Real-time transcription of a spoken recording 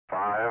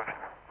5,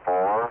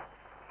 4,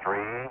 3,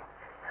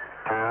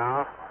 2,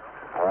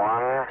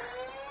 1,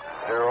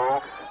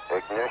 0,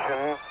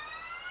 ignition,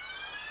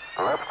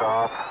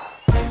 liftoff.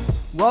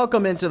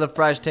 Welcome into the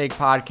Fresh Take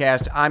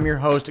Podcast. I'm your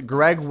host,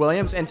 Greg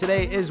Williams, and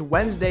today is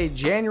Wednesday,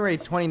 January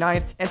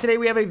 29th, and today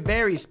we have a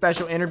very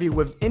special interview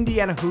with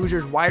Indiana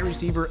Hoosiers wide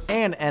receiver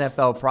and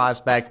NFL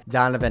prospect,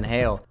 Donavan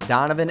Hale.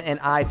 Donavan and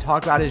I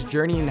talk about his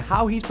journey and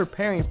how he's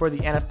preparing for the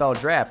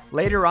NFL draft.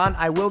 Later on,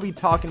 I will be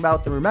talking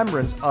about the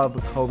remembrance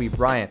of Kobe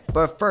Bryant.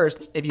 But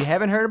first, if you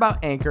haven't heard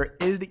about Anchor,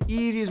 it is the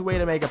easiest way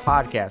to make a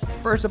podcast.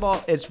 First of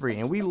all, it's free,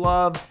 and we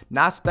love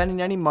not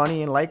spending any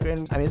money, and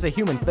it's a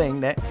human thing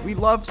that we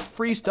love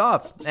free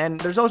stuff. And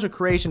there's also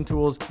creation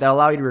tools that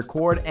allow you to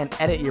record and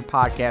edit your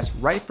podcast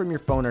right from your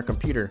phone or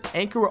computer.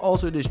 Anchor will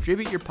also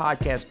distribute your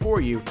podcast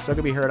for you so it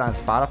can be heard on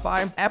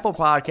Spotify, Apple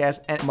Podcasts,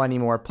 and many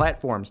more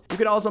platforms. You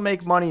can also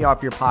make money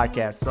off your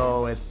podcast,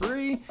 so it's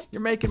free,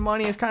 you're making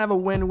money, it's kind of a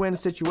win-win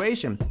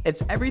situation.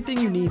 It's everything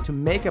you need to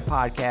make a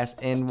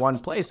podcast in one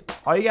place.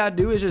 All you gotta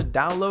do is just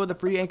download the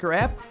free Anchor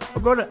app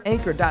or go to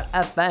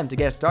anchor.fm to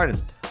get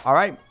started. All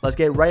right, let's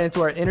get right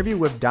into our interview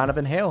with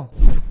Donavan Hale.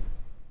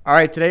 All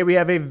right, today we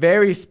have a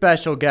very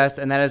special guest,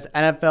 and that is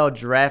NFL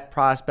draft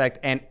prospect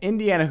and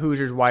Indiana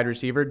Hoosiers wide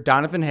receiver,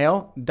 Donavan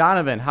Hale.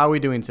 Donavan, how are we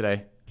doing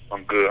today?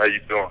 I'm good. How you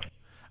doing?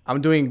 I'm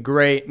doing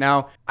great.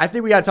 Now, I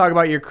think we got to talk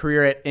about your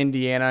career at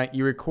Indiana.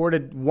 You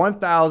recorded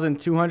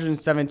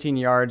 1,217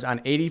 yards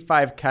on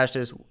 85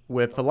 catches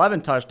with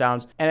 11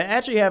 touchdowns, and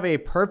actually have a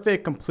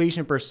perfect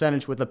completion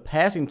percentage with a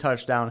passing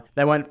touchdown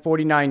that went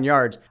 49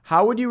 yards.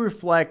 How would you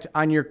reflect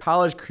on your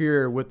college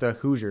career with the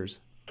Hoosiers?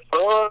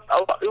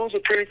 It was a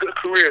pretty good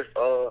career.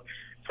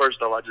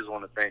 First off, I just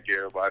want to thank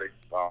everybody,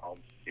 for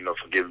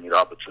giving me the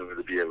opportunity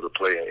to be able to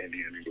play at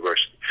Indiana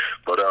University.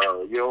 But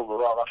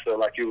overall, I felt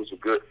like it was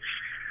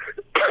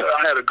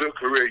I had a good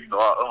career.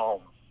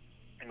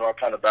 I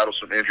kind of battled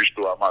some injuries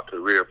throughout my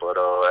career, but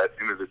at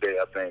the end of the day,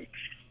 I think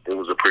it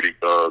was a pretty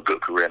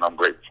good career, and I'm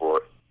grateful for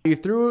it. You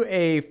threw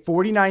a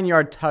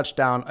 49-yard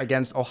touchdown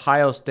against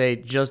Ohio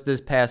State just this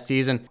past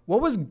season.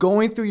 What was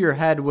going through your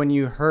head when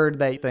you heard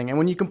that thing? And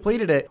when you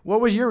completed it,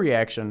 what was your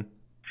reaction?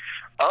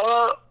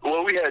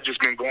 Well, we had just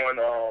been going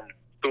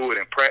through it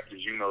in practice,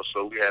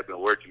 so we had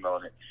been working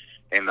on it.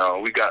 And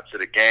we got to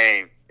the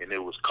game, and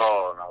it was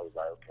called, and I was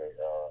like, okay,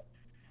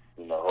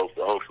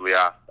 hopefully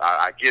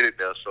I get it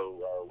there. So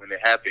when it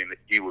happened,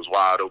 he was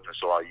wide open,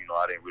 so I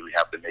didn't really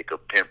have to make a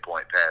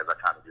pinpoint pass. I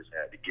kind of just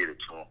had to get it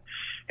to him,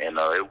 and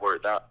it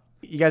worked out.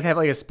 You guys have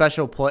like a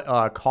special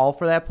call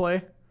for that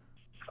play?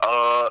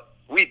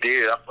 We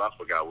did. I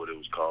forgot what it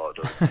was called,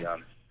 though, to be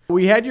honest.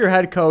 We had your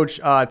head coach,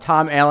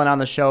 Tom Allen, on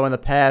the show in the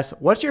past.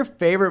 What's your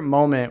favorite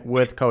moment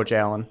with Coach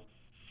Allen?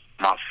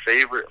 My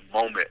favorite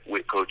moment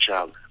with Coach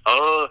Allen?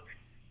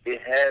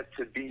 It had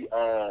to be,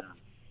 I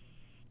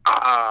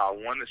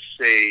want to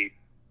say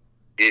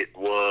it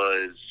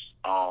was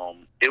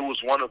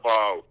one of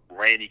our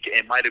rainy games.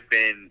 It might have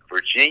been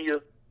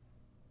Virginia,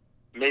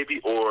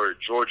 maybe, or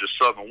Georgia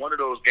Southern. One of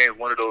those games,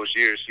 one of those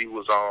years,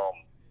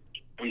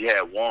 we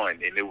had won,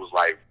 and it was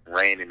like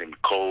raining and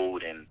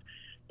cold, and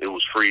it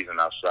was freezing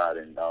outside.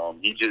 And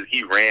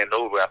he ran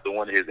over after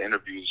one of his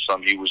interviews.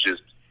 He was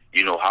just,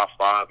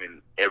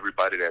 high-fiving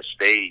everybody that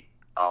stayed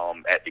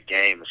at the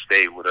game and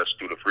stayed with us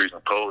through the freezing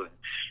cold. And,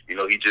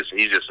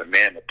 he's just a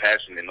man of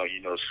passion, and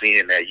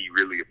seeing that he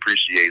really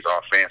appreciates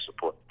our fan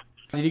support.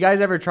 Did you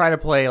guys ever try to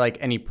play like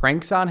any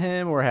pranks on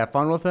him or have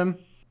fun with him?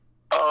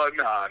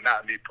 Nah,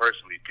 not me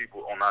personally.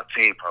 People on our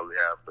team probably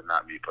have, but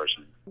not me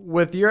personally.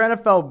 With your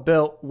NFL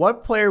build,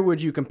 what player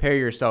would you compare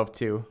yourself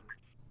to?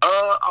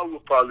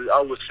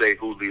 I would say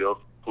Julio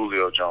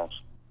Jones.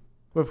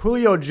 With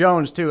Julio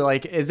Jones too,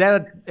 like is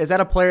that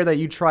a player that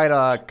you try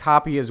to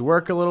copy his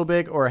work a little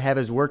bit or have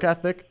his work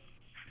ethic?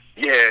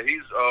 Yeah,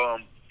 he's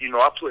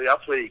I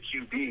played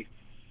QB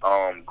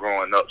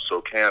growing up,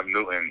 so Cam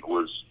Newton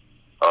was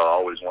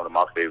always one of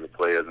my favorite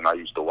players, and I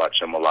used to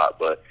watch him a lot.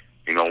 But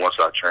once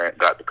I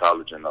got to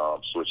college and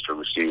switched to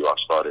receiver, I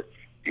started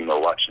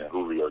watching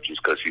Julio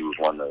just because he was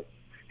one of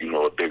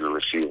a bigger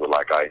receiver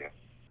like I am.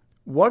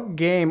 What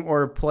game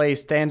or play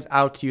stands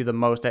out to you the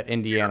most at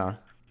Indiana?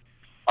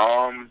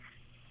 I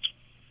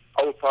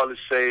would probably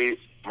say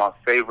my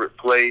favorite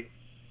play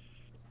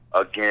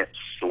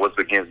was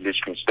against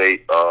Michigan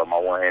State. My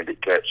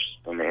one-handed catch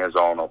in the end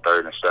zone on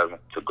 3rd and 7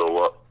 to go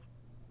up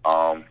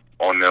on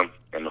them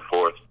in the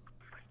 4th.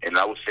 And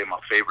I would say my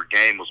favorite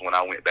game was when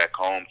I went back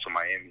home to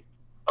Miami,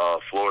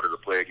 Florida, to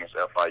play against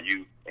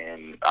FIU,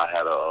 and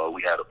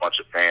we had a bunch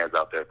of fans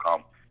out there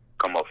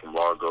come up from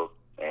Largo,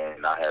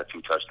 and I had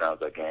 2 touchdowns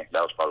that game.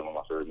 That was probably one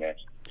of my favorite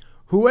games.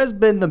 Who has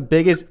been the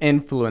biggest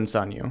influence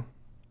on you?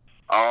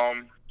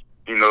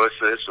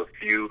 It's a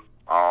few.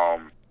 I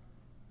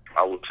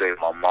would say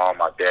my mom,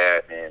 my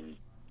dad, and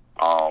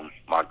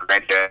my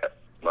granddad.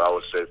 But I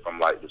would say from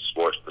like the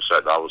sports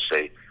perspective, I would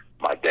say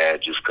my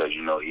dad, just because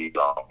he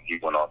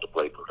went on to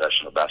play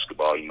professional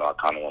basketball. I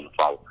kind of want to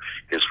follow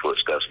his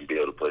footsteps and be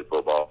able to play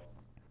football.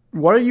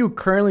 What are you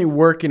currently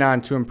working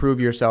on to improve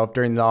yourself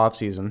during the off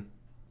season?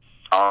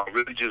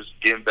 Really just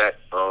getting back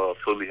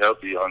fully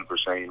healthy,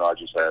 100%. I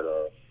just had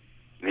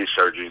knee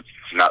surgery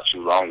not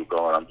too long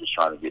ago, and I'm just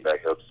trying to get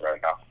back healthy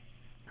right now.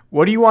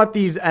 What do you want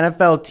these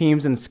NFL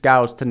teams and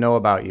scouts to know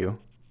about you?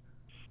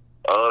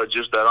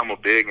 Just that I'm a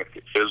big and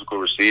physical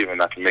receiver,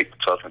 and I can make the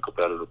tough and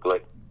competitive play.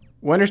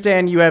 We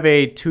understand you have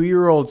a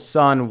 2-year-old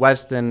son,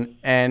 Weston,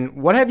 and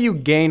what have you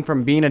gained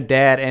from being a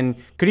dad? And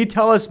could you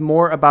tell us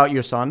more about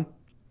your son?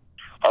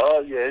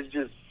 Yeah, it's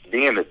just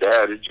being a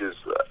dad. It's just,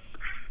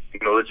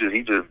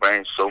 he just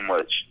brings so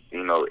much,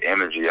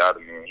 energy out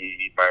of me. And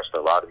he brings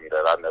a lot of me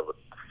that I never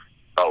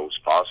thought was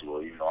possible.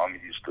 I'm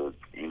used to,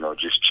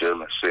 just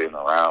chilling, sitting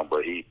around,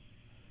 but he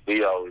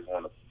always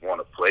want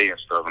to play and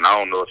stuff. And I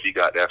don't know if he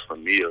got that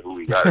from me or who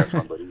he got that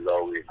from, but he's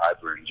always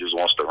hyper and just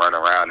wants to run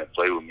around and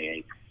play with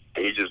me.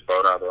 And he just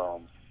brought out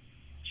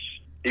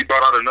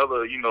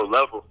another,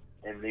 level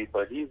in me.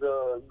 But he's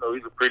a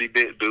pretty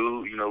big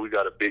dude. We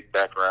got a big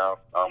background.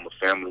 A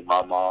family,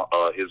 my mom,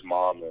 his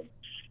mom, and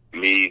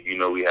me.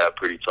 We have a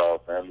pretty tall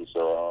family.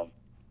 So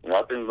I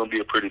think it's gonna be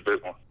a pretty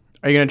big one.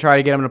 Are you gonna try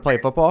to get him to play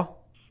football?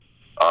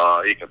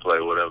 He can play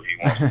whatever he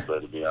wants to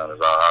play, to be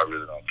honest. I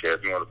really don't care.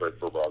 If you want to play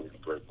football, he can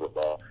play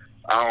football.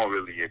 I don't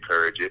really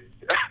encourage it.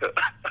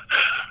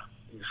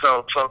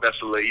 So that's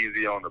a little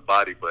easy on the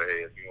body, but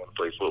hey, if you want to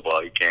play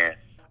football, you can.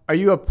 Are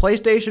you a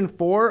PlayStation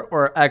 4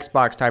 or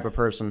Xbox type of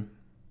person?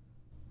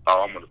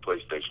 Oh, I'm on the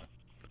PlayStation.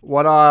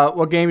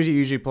 What games do you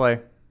usually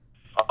play?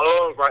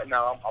 Right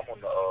now I'm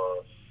on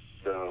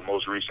the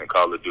most recent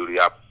Call of Duty.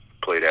 I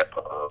play that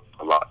a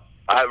lot.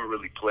 I haven't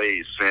really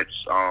played since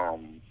Call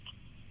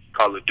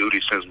of Duty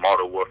since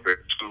Modern Warfare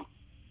 2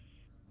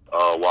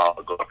 a while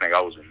ago. I think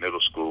I was in middle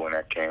school when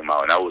that came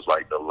out, and that was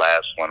like the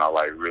last one I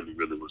really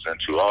was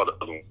into. All the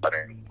other ones I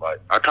didn't like.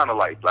 I kind of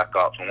like Black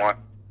Ops 1,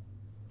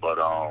 but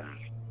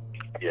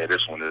yeah,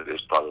 this one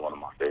is probably one of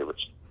my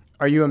favorites.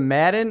 Are you a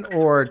Madden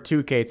or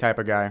 2K type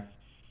of guy?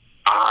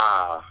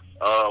 A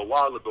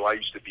while ago I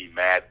used to be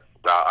Madden.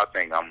 I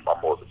think I'm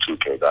more of a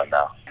 2K guy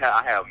now.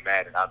 I have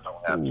Madden. I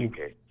don't have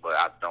 2K, but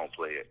I don't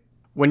play it.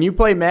 When you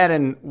play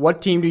Madden,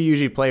 what team do you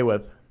usually play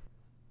with?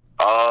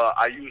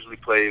 I usually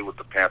play with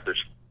the Panthers.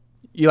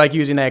 You like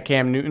using that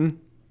Cam Newton?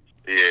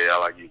 Yeah, I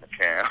like using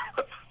Cam.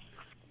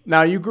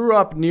 Now, you grew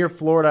up near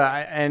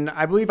Florida, and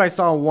I believe I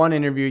saw in one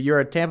interview you're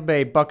a Tampa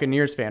Bay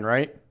Buccaneers fan,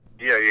 right?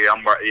 Yeah,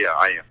 I'm right. Yeah,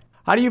 I am.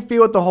 How do you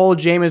feel with the whole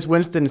Jameis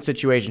Winston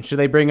situation? Should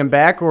they bring him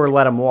back or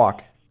let him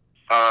walk?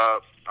 I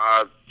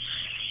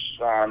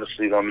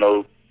honestly don't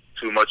know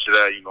too much of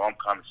that. I'm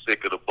kind of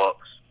sick of the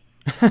Bucs.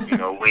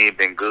 We ain't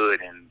been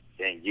good in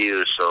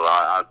years, so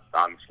I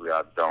honestly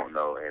don't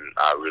know, and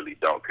I really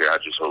don't care. I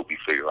just hope we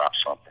figure out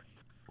something.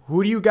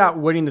 Who do you got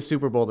winning the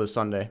Super Bowl this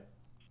Sunday?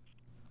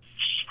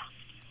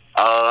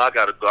 I'm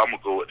gonna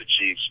go with the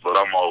Chiefs, but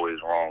I'm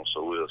always wrong,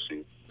 so we'll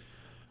see.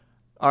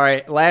 All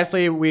right.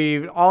 Lastly,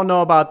 we all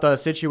know about the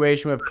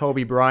situation with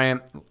Kobe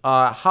Bryant.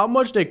 How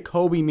much did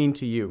Kobe mean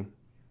to you?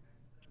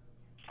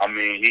 I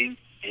mean,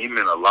 he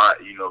meant a lot.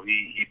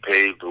 He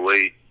paved the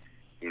way,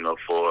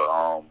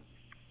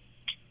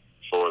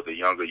 for the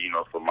younger,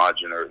 for my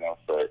generation,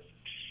 for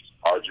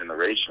our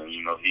generation.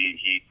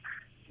 He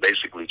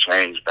basically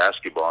changed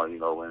basketball.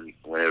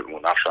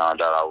 When I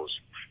found out, I was,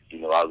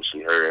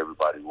 obviously heard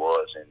everybody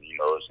was, and it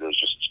was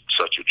just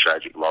such a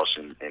tragic loss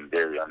and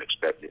very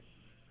unexpected.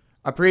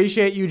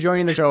 Appreciate you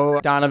joining the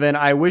show, Donavan.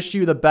 I wish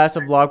you the best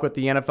of luck with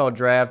the NFL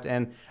draft,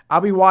 and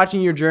I'll be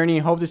watching your journey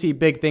and hope to see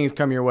big things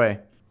come your way.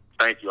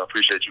 Thank you. I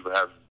appreciate you for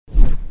having me.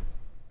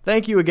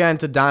 Thank you again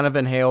to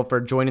Donavan Hale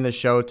for joining the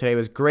show today. It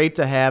was great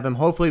to have him.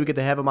 Hopefully we get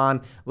to have him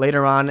on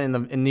later on in the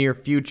near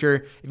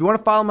future. If you want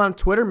to follow him on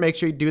Twitter, make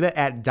sure you do that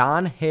at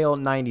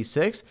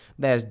DonHale96.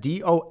 That's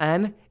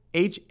DonHale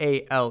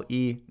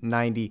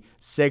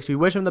 96. We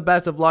wish him the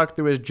best of luck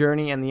through his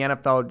journey in the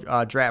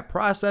NFL draft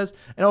process,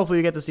 and hopefully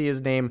you get to see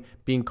his name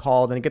being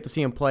called and get to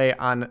see him play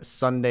on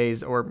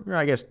Sundays, or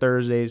I guess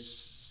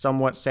Thursdays,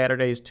 somewhat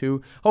Saturdays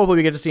too. Hopefully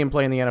we get to see him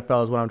play in the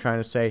NFL is what I'm trying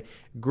to say.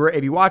 Great,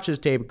 if you watch his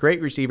tape,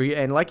 great receiver.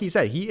 And like he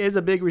said, he is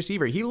a big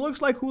receiver. He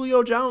looks like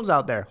Julio Jones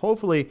out there.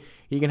 Hopefully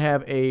he can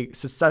have a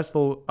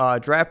successful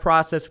draft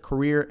process,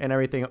 career, and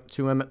everything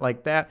to him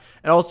like that.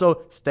 And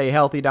also stay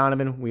healthy,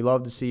 Donavan. We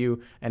love to see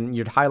you and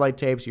your highlight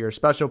tapes. You're a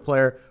special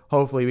player.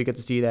 Hopefully we get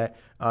to see that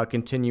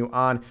continue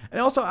on. And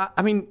also,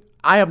 I mean,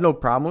 I have no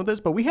problem with this,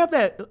 but we have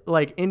that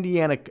like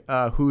Indiana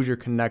Hoosier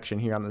connection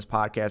here on this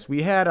podcast.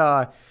 We had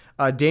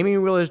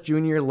Damian Willis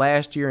Jr.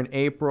 last year in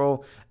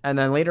April, and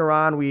then later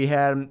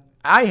on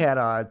I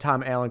had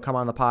Tom Allen come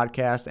on the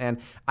podcast, and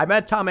I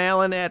met Tom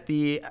Allen at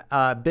the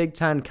Big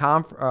Ten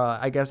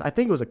I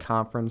think it was a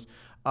conference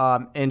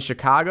in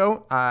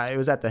Chicago. It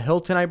was at the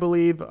Hilton, I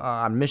believe,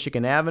 on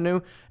Michigan Avenue.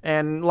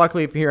 And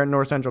luckily, if you're here at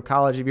North Central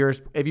College,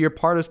 if you're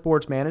part of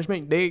sports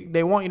management,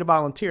 they want you to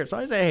volunteer. So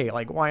I say, hey,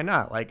 like, why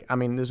not? Like, I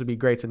mean, this would be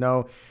great to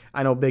know.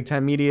 I know Big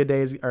Ten Media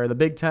Days, or the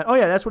Big Ten. Oh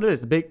yeah, that's what it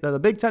is. The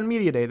Big Ten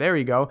Media Day. There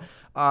you go.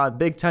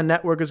 Big Ten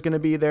Network is going to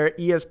be there.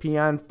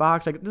 ESPN,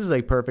 Fox. Like, this is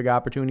a perfect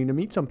opportunity to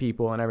meet some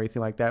people and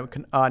everything like that. We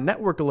can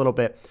network a little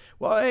bit.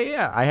 Well,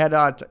 yeah,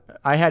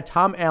 I had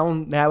Tom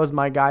Allen. That was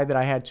my guy that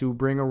I had to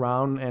bring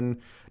around and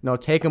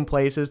take him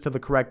places to the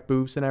correct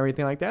booths and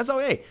everything like that. So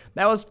hey,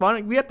 that was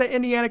fun. We had the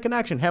Indiana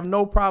connection. Have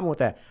no problem with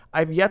that.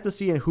 I've yet to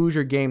see a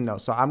Hoosier game though,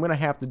 so I'm gonna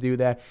have to do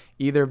that.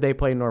 Either if they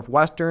play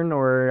Northwestern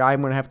or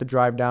I'm gonna have to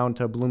drive down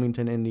to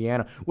Bloomington,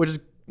 Indiana, which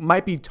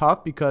might be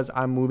tough because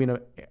I'm moving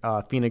to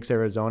Phoenix,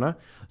 Arizona.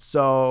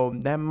 So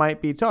that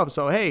might be tough.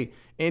 So hey,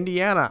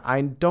 Indiana,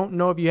 I don't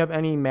know if you have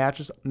any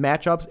matchups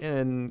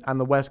on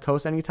the West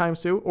Coast anytime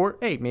soon, or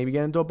hey, maybe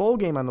get into a bowl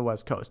game on the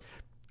West Coast.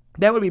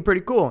 That would be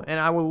pretty cool,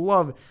 and I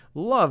would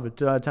love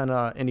to attend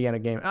an Indiana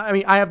game. I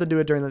mean, I have to do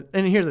it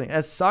and here's the thing,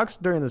 it sucks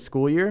during the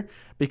school year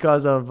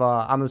because of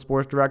I'm the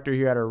sports director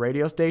here at our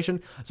radio station,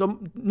 so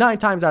 9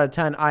 times out of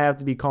 10, I have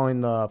to be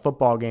calling the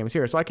football games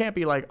here, so I can't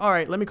be like, all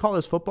right, let me call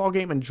this football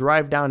game and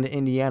drive down to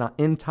Indiana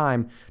in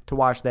time to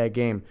watch that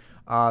game.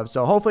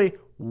 So hopefully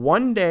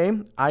one day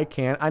I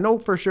can. I know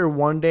for sure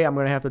one day I'm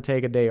going to have to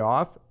take a day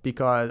off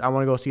because I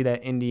want to go see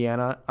that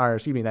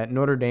that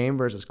Notre Dame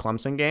versus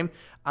Clemson game.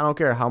 I don't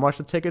care how much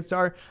the tickets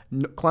are.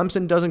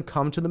 Clemson doesn't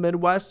come to the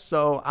Midwest,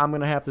 so I'm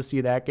going to have to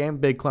see that game.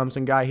 Big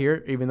Clemson guy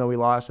here, even though we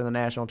lost in the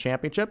national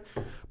championship.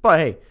 But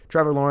hey,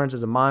 Trevor Lawrence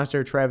is a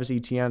monster. Travis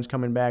Etienne's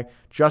coming back.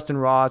 Justin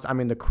Ross,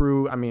 the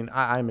crew.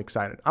 I'm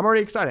excited. I'm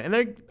already excited. And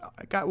they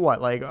got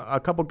a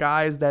couple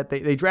guys that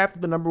they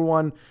drafted the number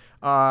one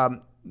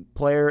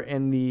player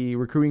in the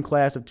recruiting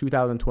class of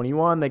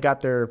 2021. They got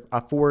their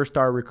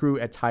 4-star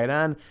recruit at tight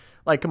end.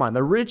 Like, come on,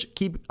 the rich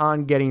keep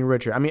on getting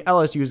richer.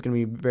 LSU is going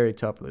to be very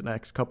tough for the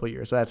next couple of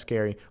years, so that's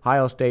scary.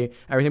 Ohio State,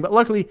 everything. But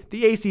luckily,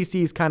 the ACC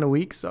is kind of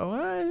weak, so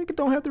I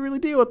don't have to really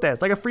deal with that.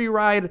 It's like a free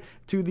ride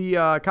to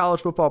the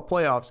college football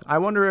playoffs. I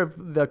wonder if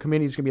the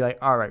committee is going to be like,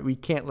 all right, we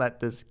can't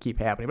let this keep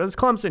happening. But it's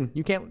Clemson.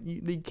 You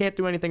can't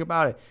do anything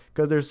about it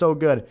because they're so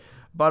good.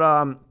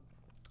 But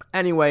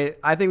anyway,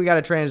 I think we got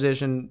to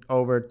transition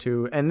over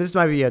to, and this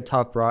might be a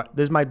tough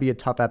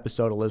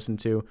episode to listen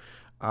to.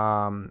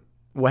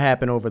 What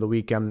happened over the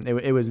weekend?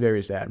 It was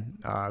very sad.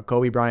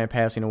 Kobe Bryant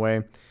passing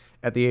away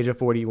at the age of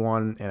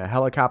 41 in a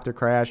helicopter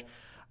crash.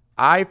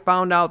 I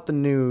found out the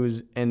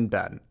news in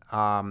bed.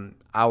 I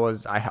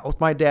helped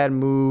my dad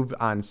move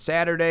on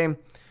Saturday,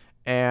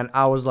 and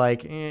I was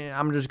like,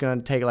 I'm just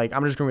gonna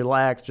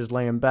relax, just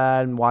lay in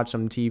bed and watch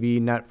some TV,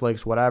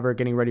 Netflix, whatever,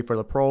 getting ready for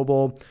the Pro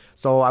Bowl.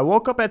 So I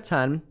woke up at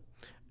 10.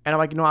 And I'm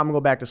like, I'm going to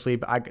go back to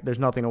sleep. There's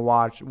nothing to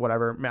watch,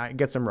 whatever.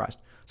 Get some rest.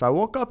 So I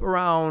woke up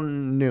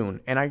around noon,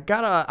 and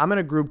I'm in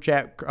a group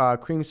chat,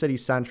 Cream City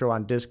Central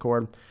on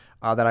Discord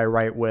that I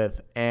write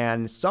with,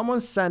 and someone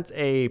sent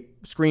a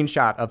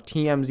screenshot of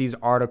TMZ's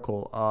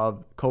article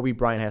of Kobe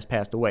Bryant has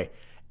passed away.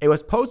 It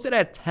was posted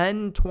at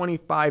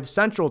 10:25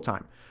 Central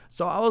Time.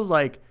 So I was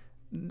like,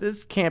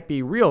 this can't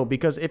be real,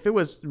 because if it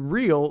was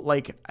real,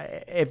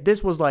 if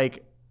this was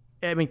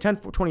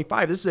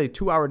 10:25, this is a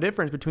 2-hour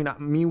difference between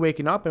me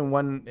waking up and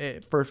when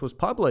it first was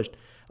published.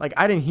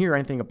 I didn't hear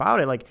anything about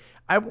it.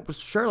 I was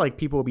sure,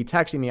 people would be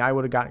texting me. I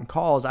would have gotten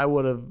calls. I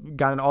would have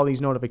gotten all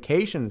these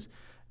notifications.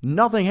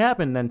 Nothing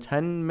happened. Then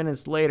 10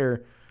 minutes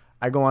later,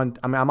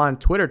 I'm on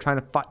Twitter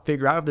trying to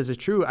figure out if this is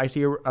true. I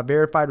see a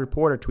verified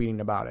reporter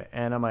tweeting about it.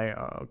 And I'm like,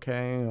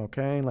 okay.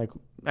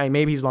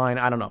 Maybe he's lying.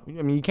 I don't know.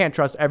 You can't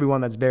trust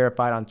everyone that's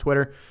verified on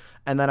Twitter.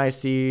 And then I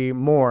see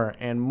more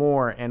and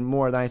more and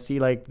more. Then I see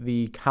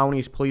the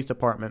county's police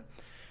department.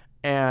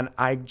 And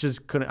I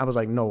just couldn't. I was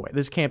like, no way.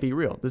 This can't be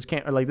real. This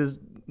can't, this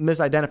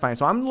misidentifying.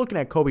 So I'm looking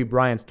at Kobe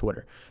Bryant's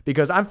Twitter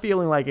because I'm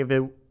feeling like if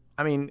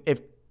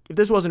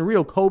this wasn't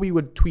real, Kobe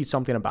would tweet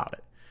something about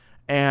it.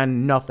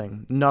 And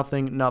nothing. And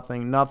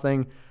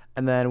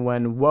then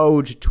when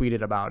Woj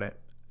tweeted about it,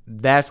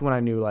 that's when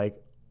I knew,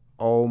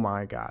 oh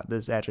my God,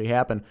 this actually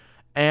happened.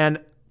 And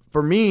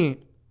for me,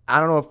 I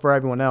don't know if for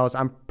everyone else,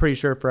 I'm pretty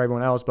sure for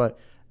everyone else, but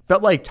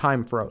felt like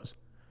time froze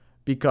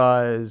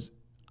because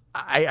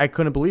I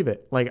couldn't believe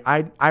it.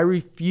 I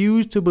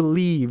refused to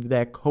believe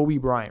that Kobe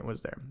Bryant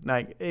was there.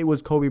 It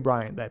was Kobe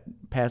Bryant that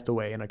passed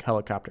away in a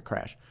helicopter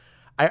crash.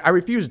 I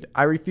refused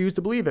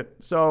to believe it.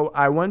 So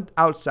I went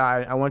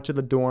outside. I went to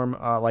the dorm,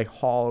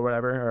 hall or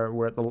whatever, or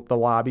where the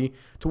lobby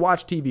to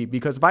watch TV.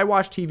 Because if I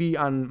watch TV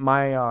on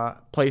my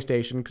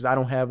PlayStation, because I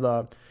don't have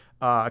the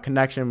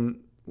connection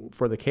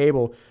for the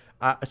cable,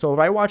 so if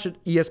I watch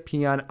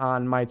ESPN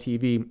on my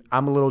TV,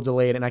 I'm a little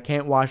delayed, and I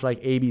can't watch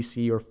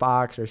ABC or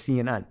Fox or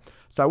CNN.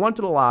 So I went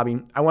to the lobby.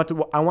 I want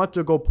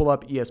to go pull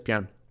up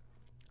ESPN,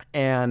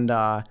 and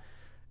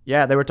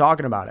they were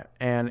talking about it,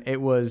 and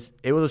it was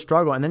a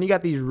struggle. And then you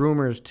got these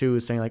rumors too,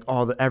 saying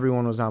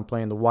everyone was on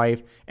playing, the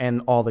wife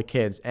and all the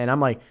kids, and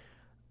I'm like,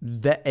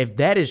 that if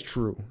that is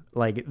true,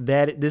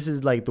 this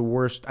is the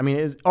worst.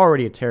 It's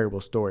already a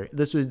terrible story.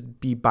 This would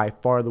be by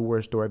far the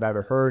worst story I've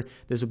ever heard.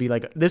 This would be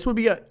it's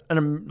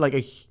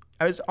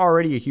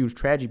already a huge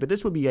tragedy, but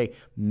this would be a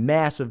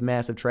massive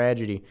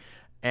tragedy.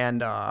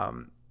 And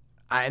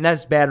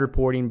that's bad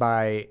reporting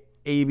by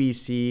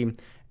ABC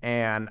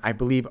and I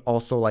believe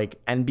also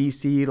like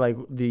NBC, like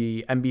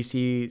the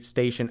NBC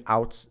station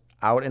out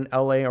in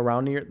LA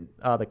around near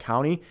the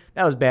county.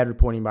 That was bad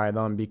reporting by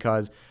them,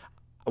 because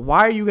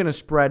why are you going to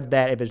spread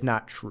that if it's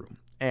not true?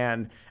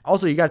 And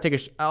also, you got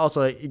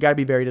to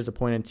be very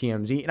disappointed in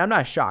TMZ, and I'm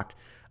not shocked.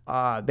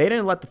 They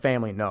didn't let the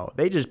family know.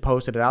 They just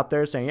posted it out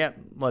there saying, "Yeah,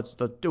 let's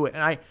do it."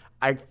 And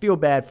I feel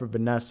bad for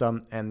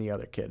Vanessa and the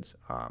other kids.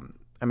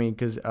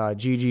 Because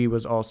Gigi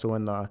was also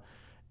in the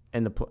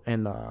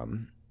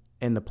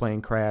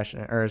plane crash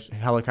or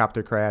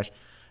helicopter crash,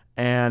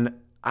 and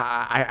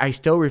I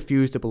still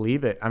refuse to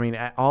believe it. I mean,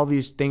 all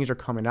these things are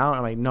coming out.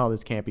 I'm like, no,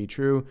 this can't be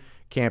true.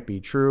 Can't be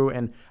true.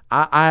 And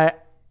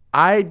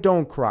I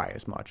don't cry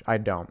as much. I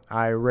don't.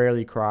 I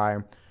rarely cry,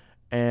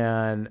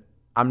 and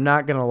I'm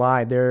not gonna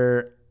lie.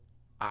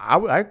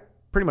 I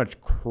pretty much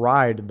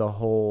cried the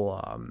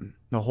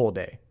whole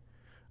day,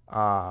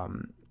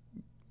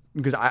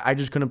 because I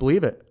just couldn't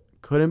believe it.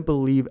 Couldn't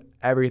believe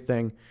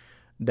everything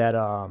that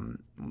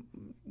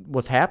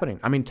was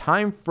happening. I mean,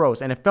 time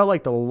froze, and it felt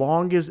like the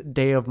longest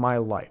day of my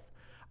life.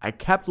 I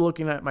kept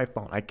looking at my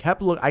phone. I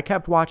kept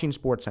watching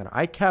SportsCenter.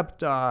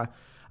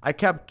 I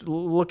kept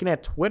looking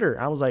at Twitter.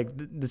 I was like,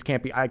 this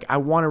can't be. I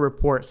want a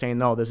report saying,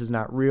 no, this is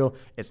not real.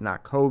 It's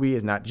not Kobe.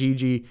 It's not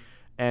Gigi.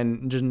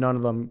 And just none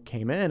of them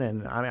came in.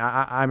 And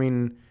I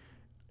mean,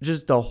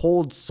 just the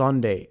whole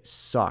Sunday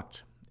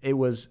sucked. It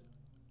was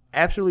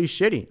absolutely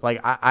shitty.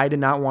 Like, I did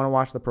not want to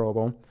watch the Pro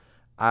Bowl.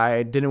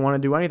 I didn't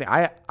want to do anything.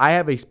 I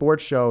have a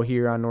sports show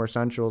here on North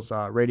Central's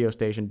radio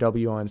station,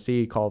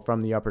 WONC, called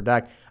From the Upper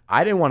Deck.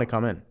 I didn't want to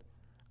come in.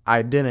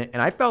 I didn't.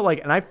 And I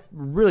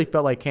really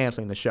felt like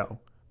canceling the show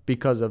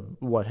because of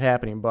what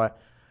happening. But,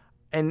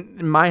 and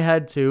in my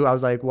head too, I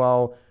was like,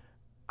 well,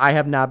 I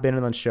have not been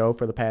on the show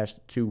for the past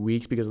 2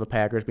 weeks because of the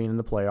Packers being in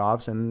the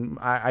playoffs, and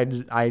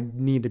I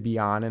need to be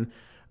on. And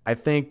I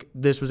think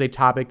this was a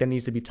topic that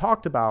needs to be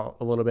talked about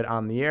a little bit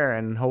on the air,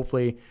 and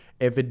hopefully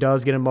if it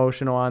does get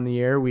emotional on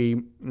the air,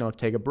 we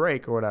take a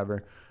break or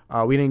whatever.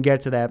 We didn't get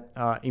to that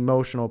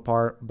emotional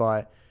part,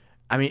 but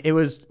I mean,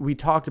 we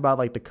talked about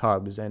like the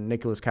Cubs and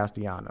Nicholas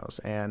Castellanos,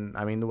 and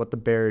I mean what the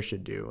Bears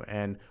should do,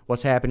 and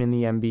what's happening in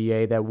the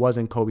NBA that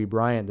wasn't Kobe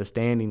Bryant, the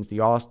standings, the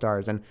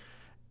All-Stars, and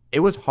it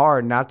was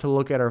hard not to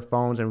look at our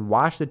phones and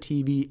watch the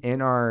TV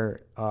in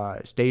our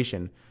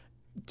station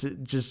to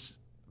just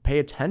pay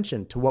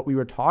attention to what we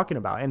were talking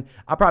about. And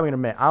I'm probably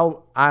going to admit,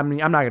 I'm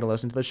not going to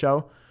listen to the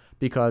show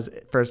because,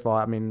 first of all,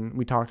 I mean,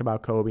 we talked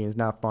about Kobe, and it's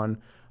not fun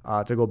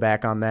to go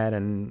back on that,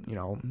 and,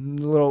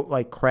 little,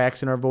 like,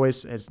 cracks in our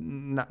voice. It's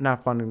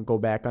not fun to go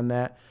back on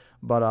that.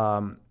 But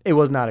it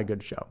was not a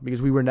good show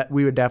because we were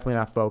definitely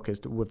not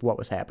focused with what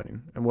was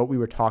happening and what we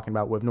were talking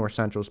about with North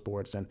Central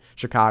sports and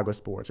Chicago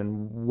sports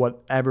and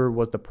whatever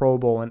was the Pro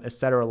Bowl and et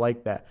cetera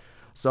like that.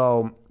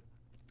 So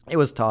it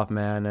was tough,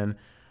 man. And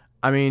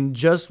I mean,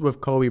 just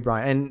with Kobe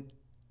Bryant, and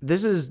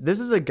this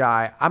is a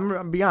guy, I'm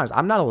going to be honest,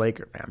 I'm not a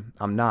Laker fan.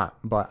 I'm not,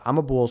 but I'm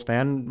a Bulls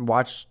fan.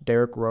 Watch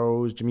Derrick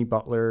Rose, Jimmy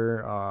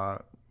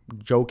Butler,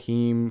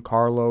 Joakim,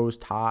 Carlos,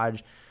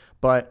 Taj.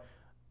 But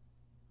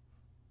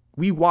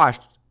we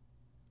watched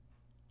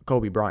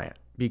Kobe Bryant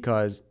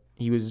because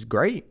he was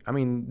great. I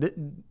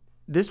mean,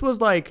 this was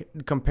like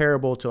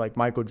comparable to like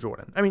Michael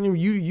Jordan. I mean,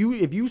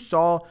 if you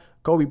saw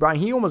Kobe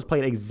Bryant, he almost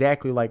played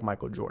exactly like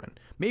Michael Jordan.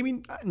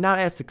 Maybe not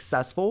as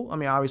successful. I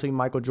mean, obviously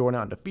Michael Jordan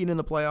undefeated in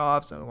the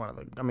playoffs,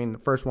 and the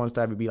first ones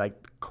to ever be like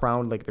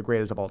crowned like the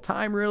greatest of all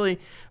time, really.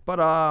 But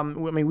I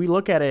mean, we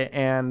look at it,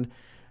 and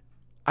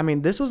I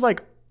mean, this was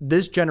like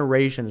this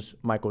generation's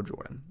Michael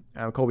Jordan.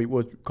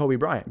 Kobe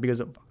Bryant because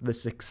of the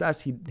success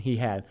he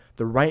had,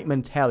 the right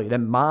mentality, the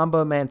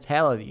Mamba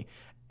mentality,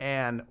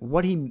 and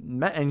what he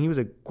meant. And he was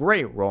a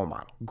great role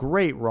model.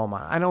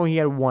 I know he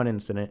had one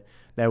incident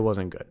that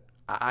wasn't good.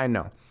 I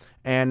know.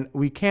 And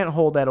we can't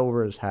hold that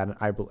over his head.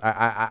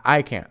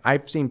 I can't.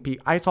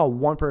 I saw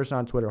one person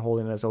on Twitter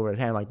holding this over his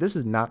head. Like, this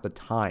is not the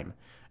time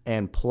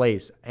and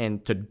place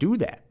and to do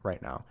that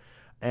right now.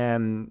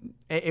 And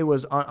it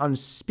was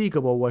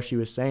unspeakable what she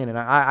was saying. And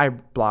I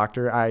blocked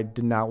her. I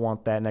did not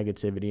want that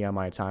negativity on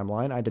my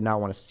timeline. I did not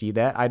want to see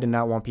that. I did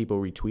not want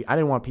people retweet. I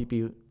didn't want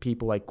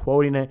people like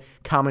quoting it,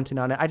 commenting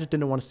on it. I just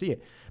didn't want to see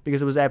it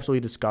because it was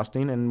absolutely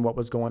disgusting and what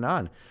was going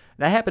on.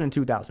 That happened in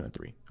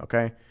 2003,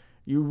 okay?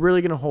 You're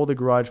really going to hold a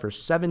grudge for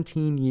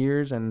 17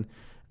 years. And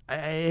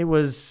it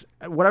was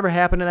whatever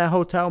happened in that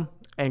hotel.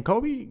 And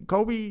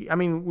Kobe, I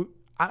mean,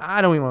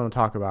 I don't even want to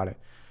talk about it.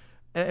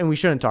 And we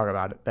shouldn't talk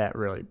about it, that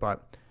really.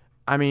 But,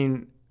 I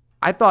mean,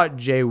 I thought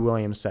Jay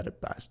Williams said it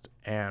best.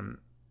 And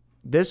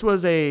this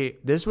was a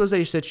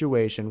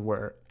situation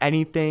where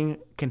anything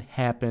can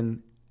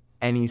happen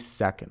any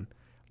second.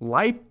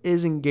 Life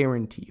isn't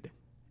guaranteed.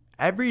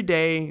 Every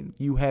day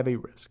you have a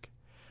risk.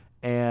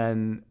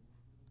 And,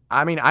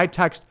 I mean, I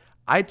text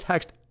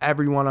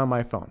everyone on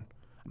my phone.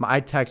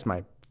 I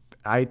texted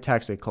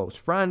close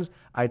friends.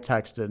 I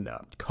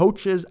texted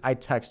coaches. I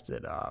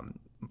texted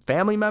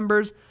family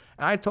members.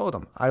 And I told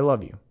them, I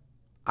love you.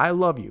 I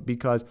love you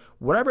because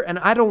whatever, and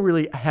I don't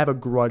really have a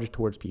grudge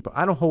towards people.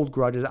 I don't hold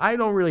grudges. I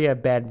don't really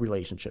have bad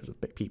relationships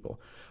with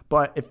people.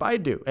 But if I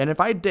do, and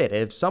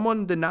if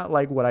someone did not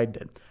like what I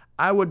did,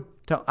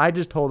 I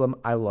just told them,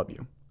 I love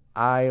you.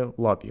 I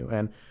love you.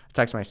 And I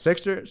text my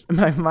sisters,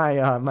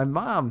 my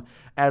mom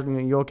asked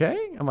me, you okay?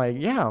 I'm like,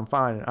 yeah, I'm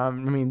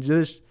fine.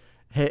 This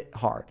hit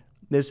hard.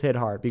 This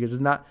because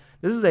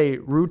this is a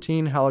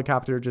routine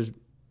helicopter just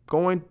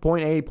going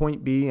point A,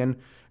 point B, and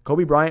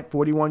Kobe Bryant,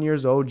 41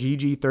 years old,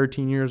 Gigi,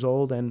 13 years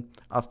old, and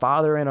a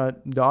father and a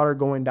daughter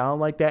going down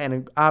like that,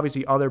 and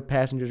obviously other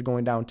passengers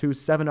going down too.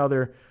 7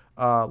 other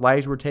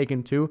lives were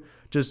taken too.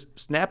 Just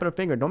snapping a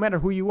finger. No matter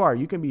who you are,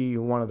 you can be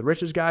one of the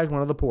richest guys,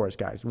 one of the poorest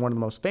guys, one of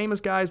the most famous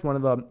guys, one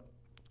of the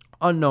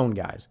unknown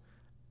guys.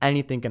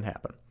 Anything can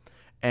happen.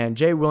 And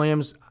Jay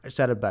Williams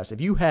said it best. If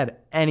you have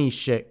any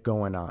shit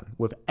going on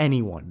with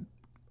anyone,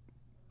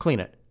 clean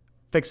it,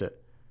 fix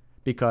it.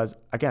 Because,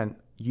 again,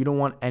 you don't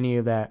want any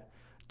of that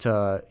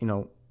to, you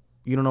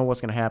don't know what's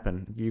going to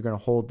happen if you're going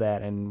to hold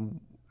that. And,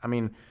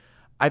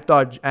 I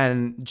thought,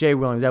 and Jay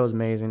Williams, that was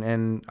amazing.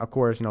 And, of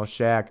course,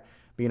 Shaq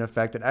being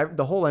affected,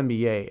 the whole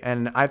NBA.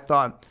 And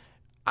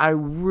I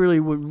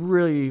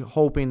really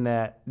hoping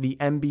that the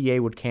NBA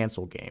would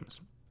cancel games.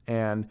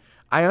 And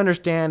I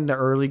understand the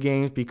early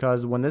games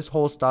because when this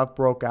whole stuff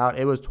broke out,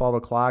 it was 12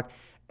 o'clock.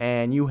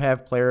 And you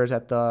have players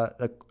at the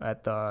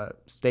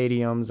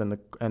stadiums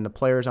and the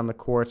players on the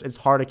courts. It's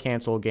hard to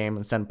cancel a game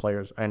and send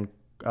players and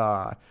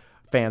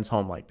fans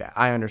home like that.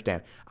 I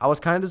understand. I was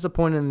kind of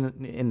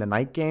disappointed in the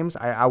night games.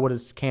 I would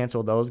have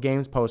canceled those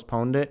games,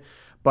 postponed it.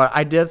 But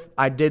I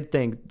did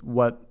think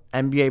what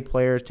NBA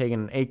players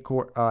taking an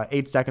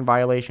 8-second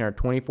violation or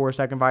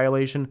 24-second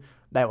violation,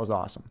 that was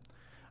awesome.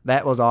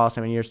 That was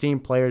awesome. And you're seeing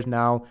players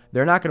now,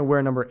 they're not going to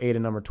wear number 8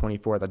 and number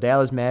 24. The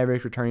Dallas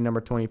Mavericks returning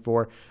number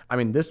 24.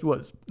 This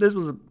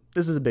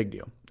is a big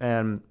deal.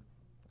 And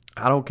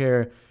I don't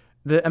care.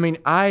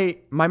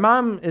 My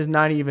mom is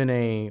not even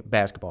a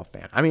basketball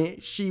fan.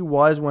 She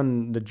was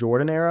when the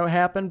Jordan era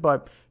happened,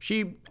 but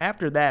she,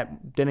 after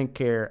that, didn't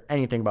care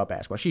anything about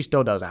basketball. She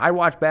still doesn't. I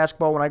watch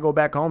basketball when I go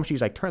back home.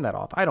 She's like, turn that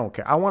off. I don't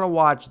care. I want to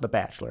watch The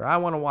Bachelor. I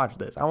want to watch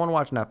this. I want to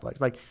watch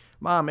Netflix. Like,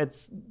 Mom,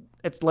 it's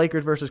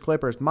Lakers versus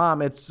Clippers.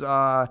 Mom, it's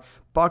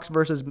Bucks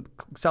versus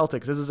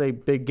Celtics. This is a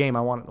big game.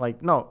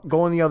 No,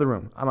 go in the other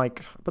room. I'm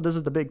like, but this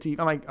is the big TV.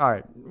 I'm like, all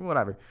right,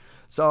 whatever.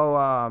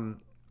 So,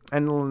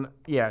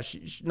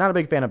 she's not a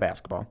big fan of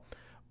basketball,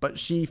 but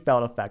she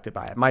felt affected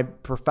by it. My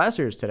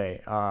professors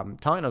today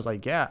telling us,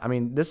 like, yeah,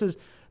 this is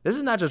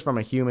not just from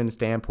a human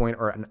standpoint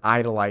or an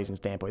idolizing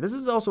standpoint. This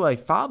is also a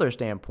father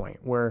standpoint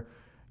where,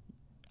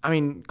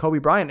 Kobe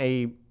Bryant,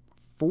 a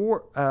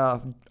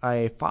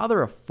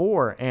father of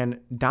 4 and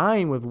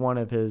dying with one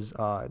of his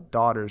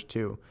daughters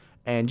too.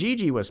 And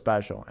Gigi was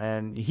special,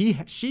 and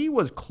she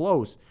was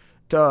close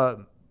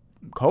to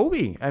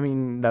Kobe.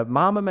 The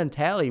Mamba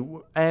mentality.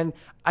 And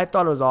I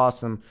thought it was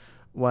awesome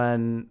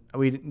when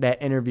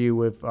that interview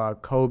with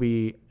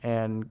Kobe,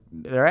 and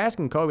they're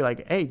asking Kobe,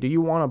 like, hey, do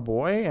you want a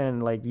boy?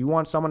 And, like, do you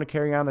want someone to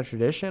carry on the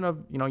tradition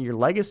of, your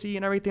legacy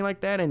and everything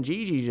like that? And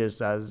Gigi just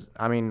says,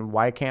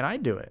 why can't I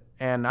do it?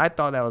 And I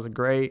thought that was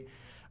great.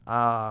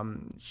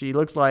 She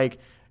looks like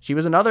she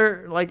was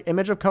another, like,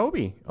 image of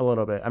Kobe a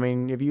little bit.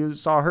 If you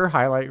saw her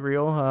highlight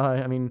reel,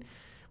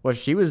 what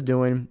she was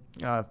doing,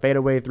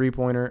 fadeaway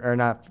three-pointer, or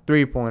not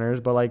three-pointers,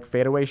 but like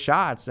fadeaway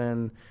shots,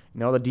 and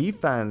the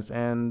defense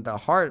and the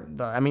heart,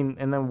 and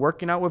then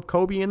working out with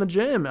Kobe in the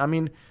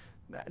gym.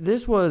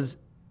 This was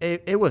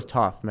it was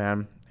tough,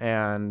 man.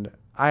 And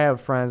I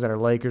have friends that are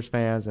Lakers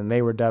fans, and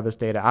they were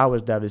devastated. I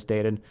was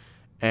devastated.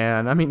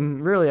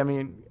 And really,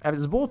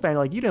 as a Bull fan,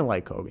 like, you didn't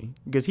like Kobe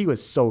because he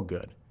was so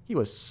good. He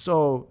was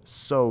so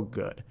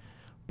good.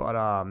 But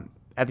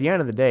at the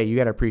end of the day, you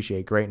got to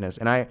appreciate greatness.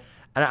 And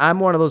I'm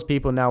one of those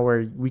people now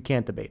where we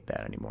can't debate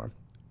that anymore.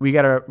 We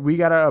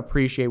gotta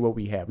appreciate what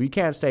we have. We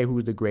can't say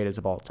who's the greatest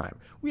of all time.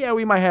 Yeah,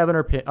 we might have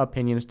an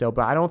opinion still,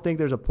 but I don't think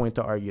there's a point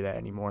to argue that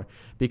anymore,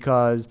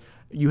 because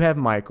you have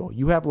Michael,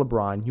 you have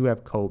LeBron, you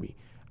have Kobe.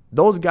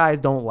 Those guys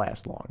don't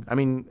last long. I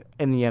don't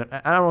want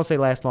to say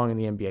last long in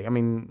the NBA.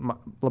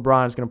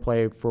 LeBron's going to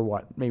play for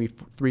what, maybe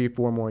 3 or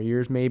 4 more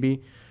years,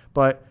 maybe.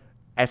 But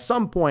at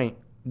some point,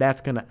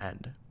 that's going to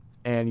end.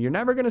 And you're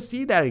never going to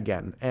see that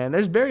again. And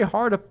it's very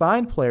hard to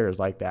find players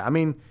like that.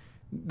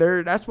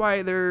 That's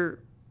why they're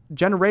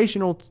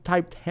generational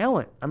type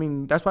talent.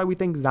 That's why we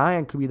think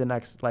Zion could be the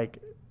next,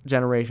 like,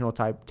 generational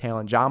type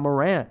talent. John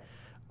Morant.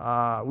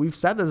 We've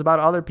said this about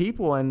other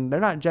people, and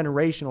they're not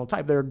generational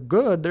type. They're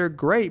good, they're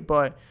great,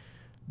 but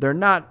they're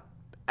not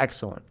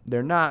excellent.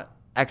 They're not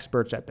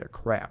experts at their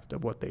craft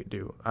of what they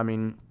do.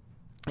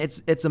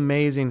 It's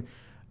amazing.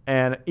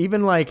 And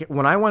even, like,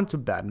 when I went to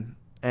bed,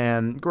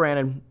 and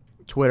granted,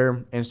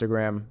 Twitter,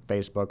 Instagram,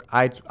 Facebook,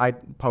 I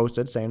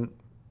posted saying,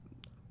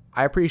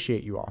 I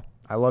appreciate you all.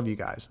 I love you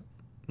guys.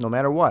 No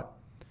matter what,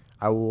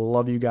 I will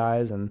love you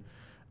guys, and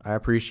I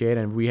appreciate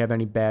it. And if we have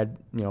any bad,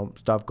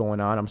 stuff going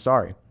on, I'm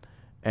sorry.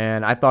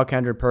 And I thought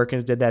Kendrick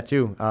Perkins did that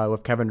too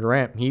with Kevin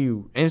Durant. He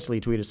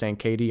instantly tweeted saying,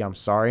 KD, I'm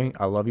sorry.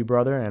 I love you,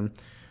 brother. And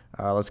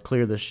Let's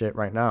clear this shit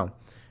right now.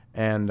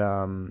 And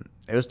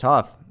it was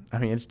tough. I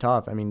mean, it's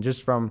tough. I mean,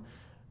 just from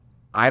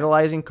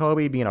idolizing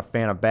Kobe, being a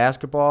fan of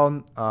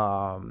basketball,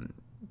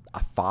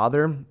 a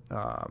father.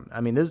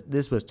 I mean,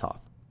 this was tough.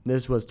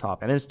 This was tough,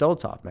 and it's still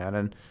tough, man.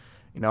 And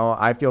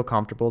I feel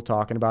comfortable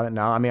talking about it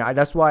now. I mean,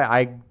 that's why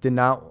I did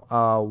not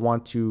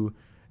want to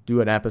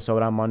do an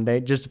episode on Monday.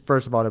 Just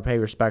first of all to pay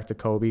respect to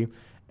Kobe,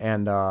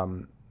 and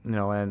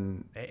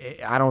and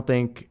I don't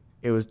think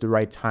it was the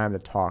right time to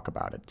talk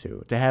about it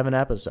to have an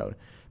episode,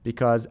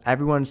 because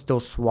everyone's still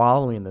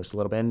swallowing this a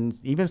little bit. And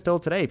even still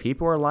today,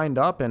 people are lined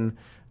up in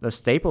the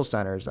Staples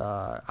Centers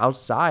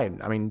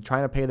outside, I mean,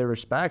 trying to pay their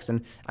respects.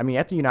 And, I mean,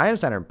 at the United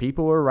Center,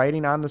 people were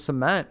writing on the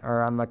cement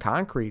or on the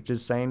concrete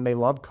just saying they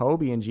love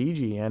Kobe and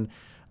Gigi. And,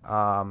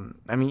 I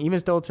mean, even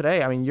still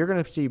today, I mean, you're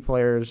going to see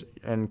players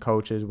and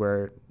coaches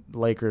wear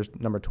Lakers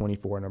number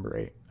 24, number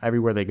 8,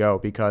 everywhere they go,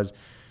 because,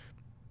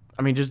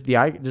 I mean, just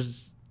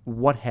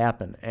what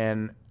happened.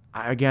 And,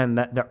 again,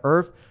 that the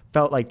earth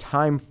felt like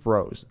time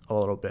froze a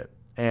little bit,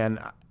 and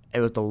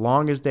it was the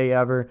longest day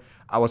ever.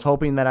 I was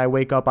hoping that I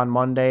wake up on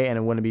Monday and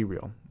it wouldn't be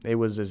real. It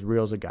was as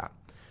real as it got,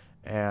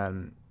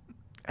 and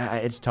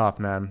it's tough,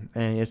 man,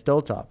 and it's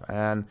still tough.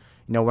 And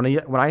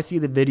when I see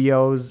the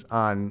videos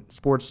on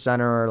Sports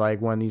Center, or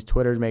like when these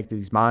Twitters make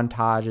these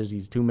montages,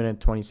 these 2-minute,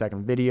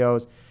 20-second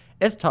videos,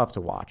 it's tough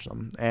to watch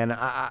them, and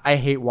I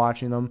hate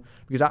watching them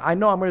because I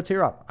know I'm going to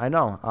tear up. I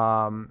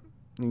know.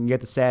 You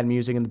get the sad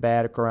music in the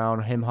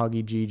background, him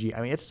hugging Gigi.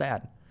 I mean, it's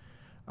sad.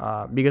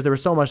 Because there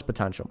was so much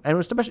potential. And it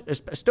was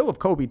still with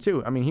Kobe,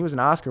 too. I mean, he was an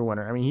Oscar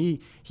winner. I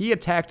mean, he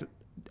attacked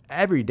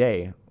every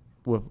day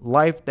with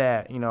life,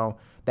 that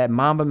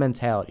Mamba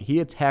mentality. He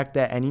attacked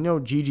that,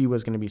 and Gigi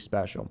was going to be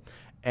special.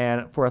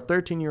 And for a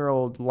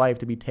 13-year-old life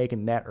to be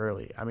taken that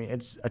early, I mean,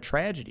 it's a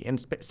tragedy.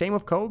 And same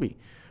with Kobe,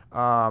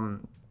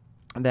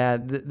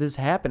 this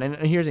happened. And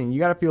here's the thing. You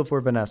got to feel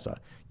for Vanessa.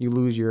 You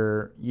lose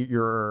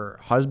your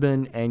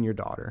husband and your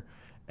daughter.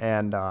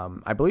 And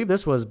I believe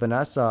this was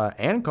Vanessa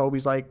and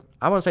Kobe's, I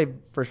want to say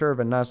for sure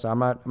Vanessa. I'm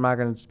not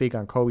going to speak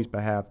on Kobe's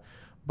behalf,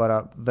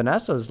 but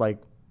Vanessa's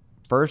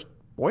first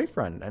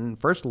boyfriend and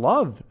first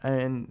love,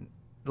 and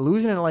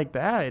losing it like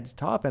that, it's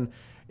tough.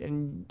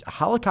 And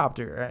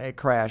helicopter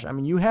crash. I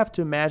mean, you have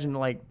to imagine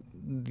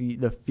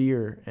the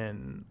fear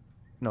in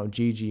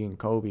Gigi and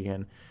Kobe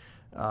and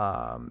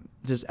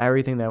just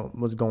everything that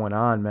was going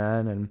on,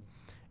 man. And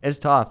it's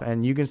tough,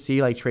 and you can see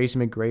Tracy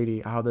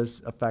McGrady, how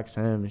this affects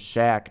him,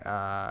 Shaq,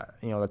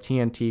 the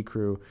TNT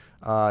crew,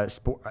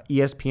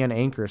 ESPN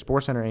anchors,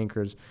 SportsCenter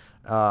anchors.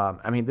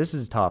 I mean, this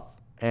is tough,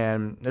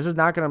 and this is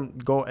not going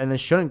to go, and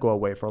this shouldn't go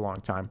away for a long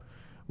time.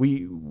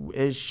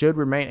 It should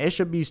remain. It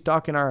should be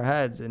stuck in our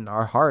heads and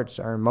our hearts,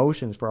 our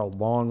emotions for a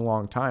long,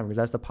 long time, because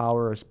that's the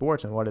power of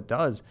sports and what it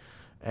does.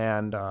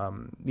 And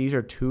these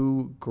are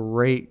two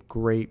great,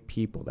 great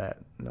people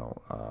that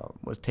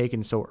was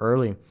taken so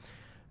early.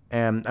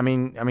 And I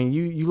mean,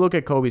 you look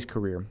at Kobe's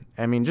career.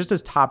 I mean, just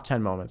his top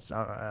 10 moments,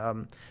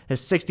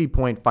 his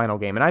 60-point final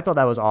game, and I thought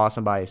that was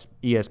awesome by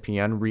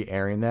ESPN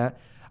re-airing that.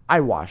 I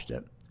watched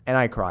it and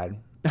I cried.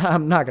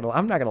 I'm not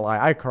gonna lie,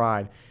 I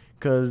cried,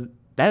 because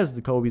that is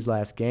the Kobe's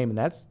last game, and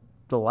that's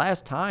the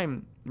last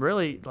time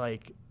really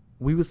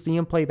we would see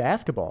him play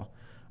basketball.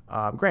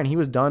 Granted, he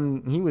was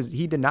done.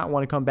 He did not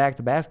want to come back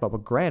to basketball,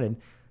 but granted,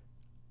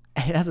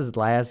 that's his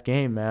last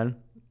game, man.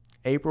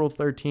 April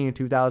 13,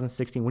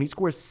 2016, when he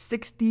scored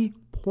 60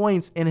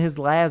 points in his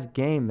last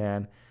game,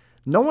 man.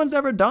 No one's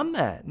ever done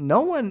that.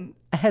 No one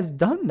has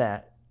done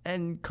that.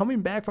 And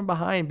coming back from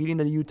behind, beating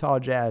the Utah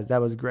Jazz,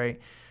 that was great.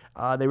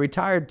 They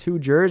retired 2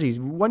 jerseys.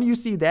 When do you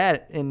see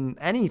that in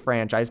any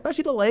franchise,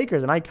 especially the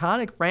Lakers, an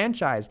iconic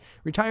franchise,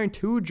 retiring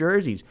 2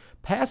 jerseys,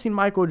 passing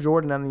Michael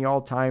Jordan on the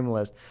all-time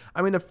list?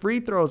 I mean, the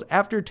free throws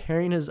after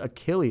tearing his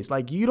Achilles.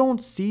 You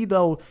don't see,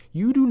 though.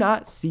 You do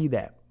not see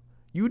that.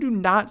 You do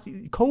not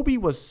see. Kobe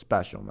was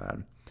special,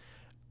 man.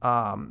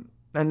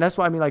 And that's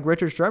why, I mean,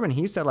 Richard Sherman,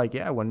 he said,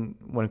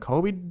 when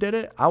Kobe did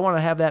it, I want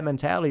to have that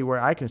mentality where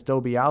I can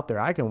still be out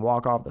there. I can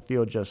walk off the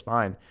field just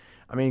fine.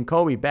 I mean,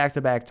 Kobe,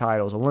 back-to-back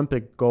titles,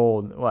 Olympic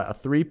gold, a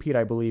three-peat,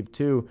 I believe,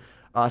 too.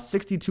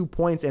 62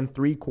 points in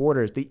 3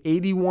 quarters, the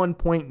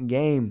 81-point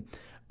game,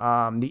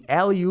 the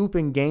alley-oop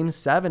in Game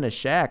 7 to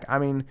Shaq. I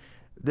mean,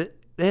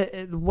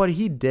 what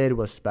he did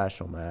was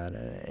special, man.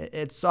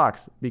 It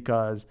sucks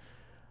because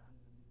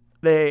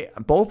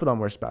both of them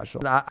were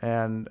special.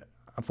 And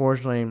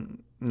unfortunately,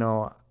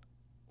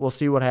 we'll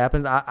see what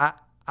happens. I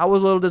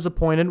was a little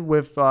disappointed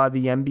with the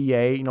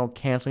NBA,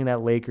 canceling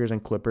that Lakers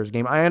and Clippers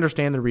game. I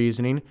understand the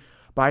reasoning,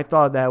 but I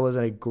thought that was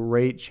a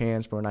great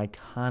chance for an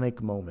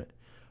iconic moment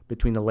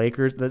between the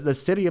Lakers, the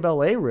city of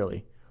LA,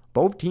 really.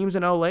 Both teams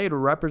in LA to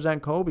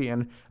represent Kobe.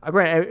 And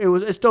granted,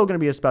 it's still going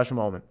to be a special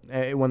moment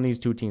when these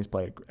two teams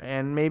played.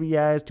 And maybe,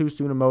 it's too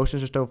soon.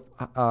 Emotions are still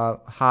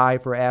high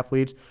for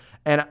athletes.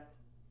 And,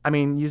 I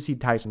mean, you see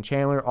Tyson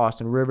Chandler,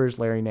 Austin Rivers,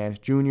 Larry Nance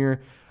Jr.,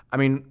 I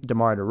mean,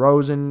 DeMar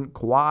DeRozan,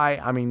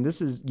 Kawhi. I mean, this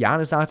is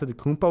Giannis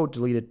Antetokounmpo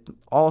deleted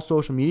all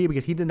social media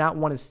because he did not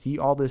want to see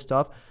all this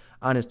stuff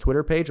on his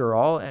Twitter page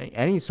or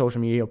any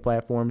social media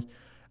platforms.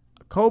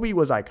 Kobe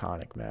was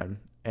iconic, man.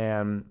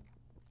 And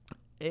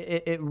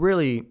it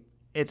really,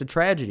 it's a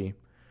tragedy.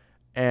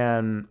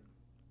 And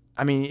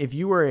I mean, if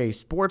you were a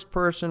sports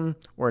person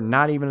or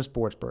not even a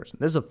sports person,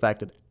 this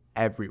affected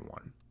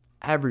everyone,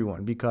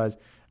 because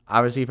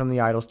obviously from the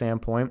idol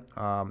standpoint,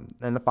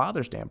 and the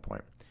father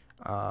standpoint,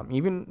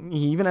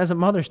 even as a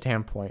mother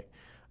standpoint,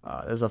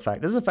 this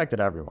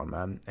affected everyone,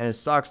 man. And it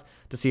sucks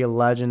to see a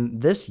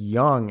legend this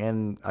young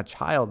and a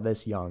child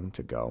this young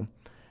to go.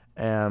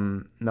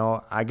 And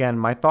again,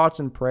 my thoughts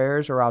and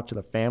prayers are out to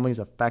the families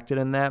affected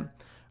in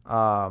that,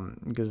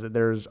 because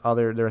there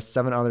are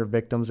 7 other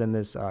victims in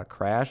this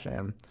crash,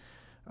 and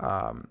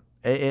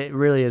it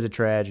really is a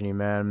tragedy,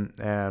 man.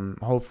 And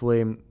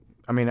hopefully,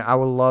 I mean, I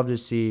would love to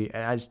see,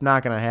 and it's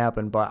not going to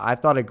happen, but I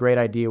thought a great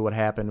idea would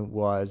happen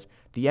was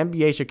the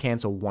NBA should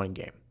cancel one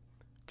game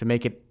to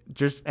make it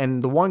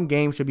and the one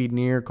game should be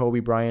near Kobe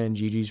Bryant and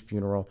Gigi's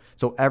funeral.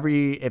 So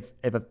if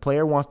a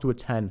player wants to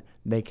attend,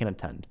 they can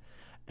attend.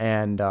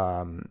 And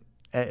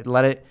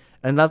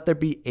let there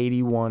be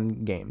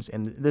 81 games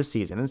in this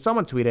season. And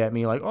someone tweeted at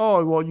me like,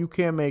 "Oh, well, you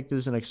can't make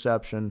this an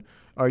exception,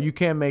 or you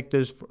can't make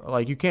this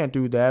you can't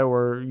do that,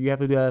 or you have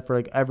to do that for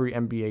like every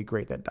NBA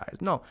great that dies."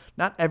 No,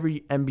 not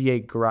every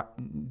NBA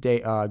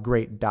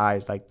great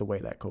dies like the way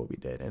that Kobe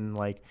did, and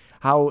like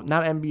how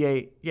not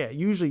NBA. Yeah,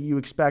 usually you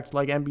expect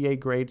like NBA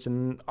greats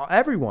and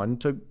everyone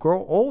to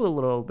grow old a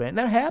little bit, and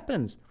that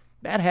happens.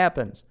 And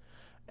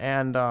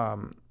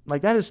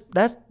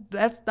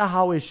that's the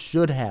how it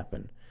should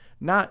happen,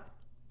 not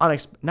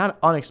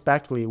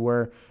unexpectedly,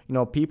 where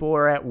people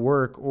are at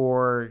work,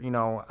 or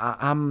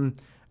I'm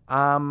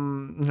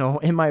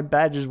in my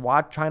bed just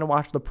trying to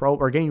watch the Pro,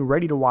 or getting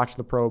ready to watch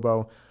the Pro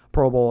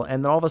Bowl,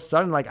 and then all of a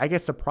sudden I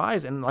get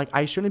surprised, and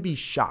I shouldn't be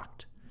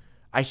shocked.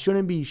 I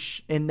shouldn't be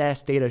in that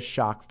state of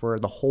shock for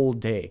the whole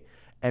day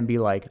and be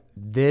like,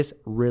 this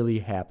really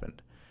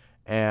happened.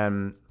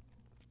 And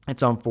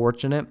it's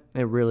unfortunate.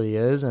 It really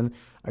is. And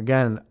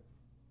again,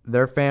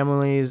 their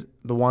families,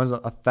 the ones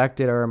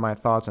affected, are in my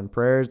thoughts and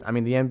prayers. I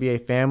mean, the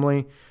NBA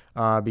family,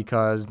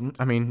 because,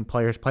 I mean,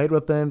 players played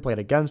with him, played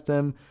against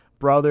him,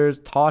 brothers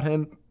taught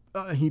him.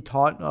 He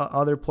taught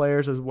other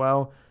players as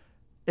well.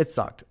 It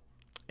sucked.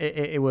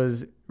 It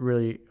was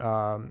really,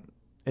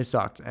 it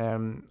sucked.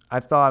 And I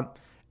thought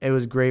it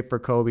was great for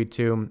Kobe,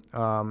 too.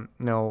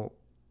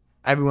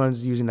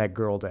 Everyone's using that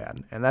girl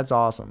dad, and that's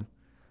awesome.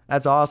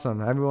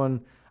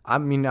 Everyone... I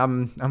mean,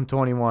 I'm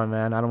 21,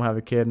 man. I don't have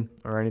a kid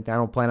or anything. I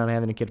don't plan on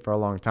having a kid for a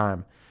long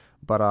time.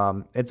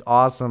 But it's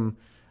awesome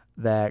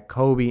that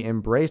Kobe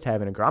embraced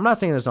having a girl. I'm not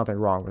saying there's nothing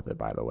wrong with it,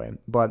 by the way.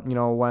 But,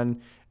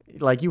 when,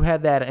 like, you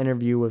had that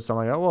interview with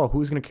someone like, oh, well,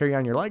 who's going to carry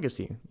on your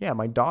legacy? Yeah,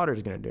 my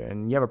daughter's going to do it.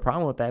 And you have a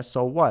problem with that,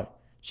 so what?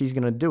 She's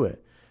going to do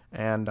it.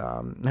 And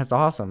that's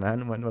awesome,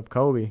 man, with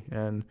Kobe.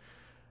 And,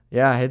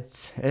 yeah,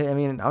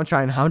 I'm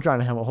trying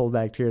to hold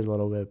back tears a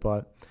little bit,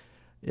 but...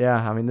 Yeah,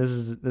 I mean, this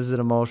is an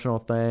emotional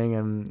thing,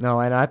 and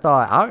I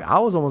thought I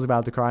was almost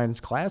about to cry in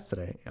class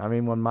today. I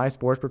mean, when my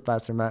sports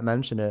professor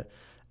mentioned it,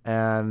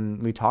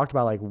 and we talked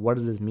about like, what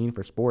does this mean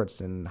for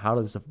sports, and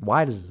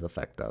why does this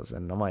affect us?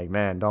 And I'm like,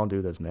 man, don't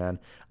do this, man.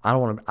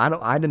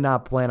 I did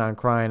not plan on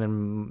crying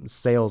in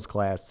sales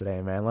class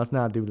today, man. Let's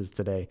not do this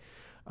today.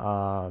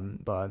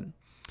 But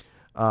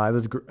it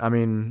was,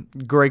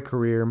 great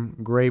career,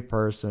 great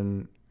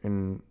person,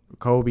 in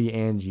Kobe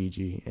and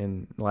Gigi,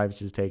 and life's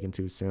just taken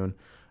too soon.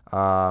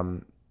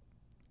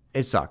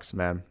 It sucks,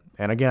 man.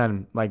 And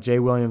again, like Jay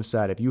Williams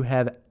said, if you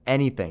have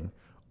anything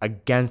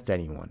against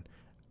anyone,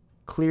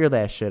 clear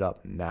that shit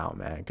up now,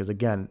 man. Because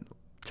again,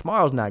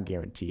 tomorrow's not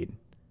guaranteed.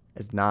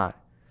 It's not.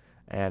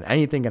 And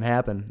anything can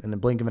happen in the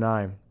blink of an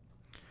eye.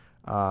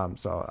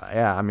 So,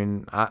 yeah, I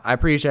mean, I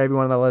appreciate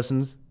everyone that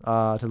listens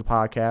to the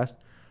podcast.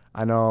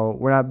 I know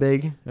we're not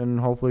big, and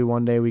hopefully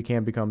one day we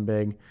can become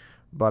big.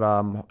 But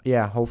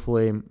yeah,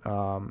 hopefully,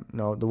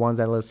 the ones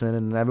that listen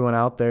and everyone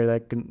out there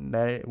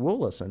that will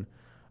listen.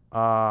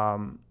 I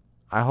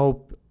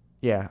hope,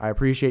 I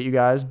appreciate you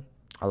guys.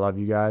 I love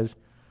you guys.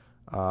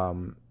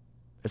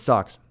 It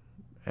sucks,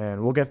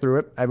 and we'll get through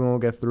it. Everyone will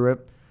get through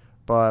it.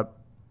 But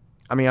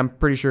I mean, I'm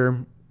pretty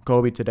sure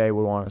Kobe today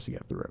would want us to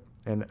get through it.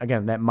 And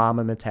again, that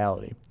Mamba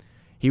mentality,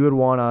 he would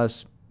want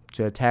us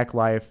to attack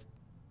life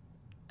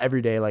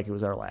every day like it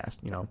was our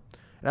last. And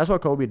that's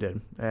what Kobe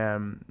did,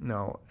 and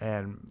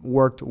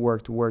worked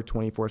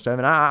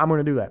 24/7. I'm going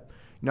to do that.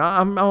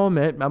 I'll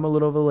admit I'm a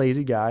little of a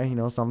lazy guy.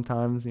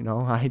 Sometimes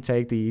I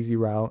take the easy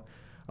route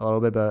a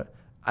little bit, but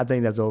I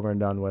think that's over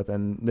and done with.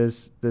 And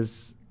this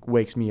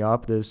wakes me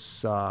up.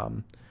 It's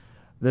unbelievable,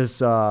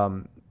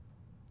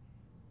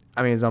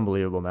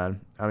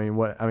 man.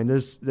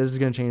 This is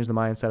going to change the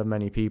mindset of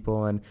many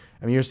people, and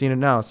you're seeing it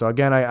now. So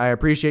again, I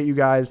appreciate you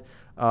guys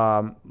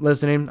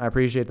listening. I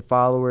appreciate the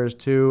followers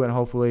too, and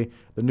hopefully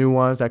the new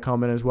ones that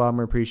come in as well. I'm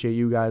gonna appreciate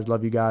you guys.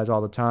 Love you guys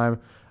all the time.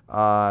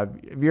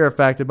 If you're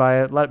affected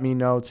by it, let me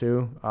know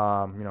too.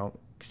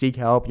 Seek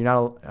help.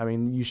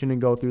 You shouldn't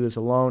go through this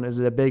alone. This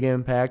is a big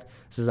impact.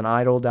 This is an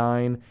idol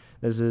dying.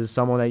 This is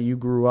someone that you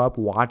grew up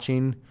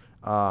watching.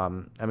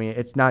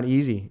 It's not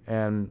easy,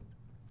 and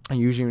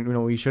usually,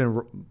 we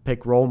shouldn't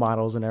pick role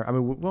models and I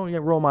mean, well, yeah,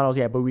 role models,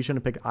 yeah, but we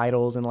shouldn't pick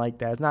idols and like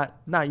that. It's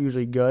not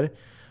usually good,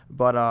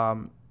 but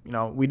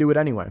we do it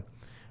anyway.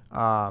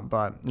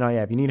 But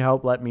yeah, if you need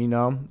help, let me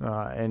know,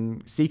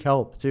 and seek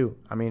help too.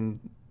 I mean,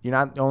 you're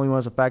not the only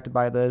ones affected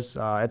by this.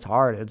 It's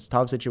hard. It's a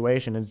tough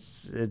situation.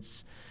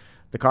 It's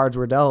the cards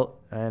were dealt,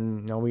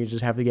 and we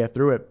just have to get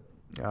through it.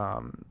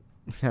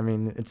 I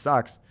mean, it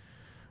sucks,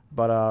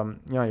 but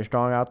you're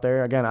strong out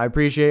there. Again, I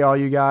appreciate all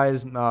you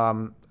guys.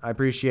 I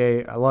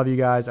love you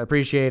guys. I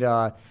appreciate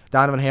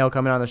Donavan Hale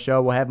coming on the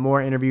show. We'll have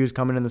more interviews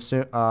coming in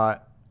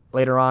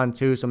later on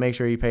too, so make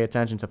sure you pay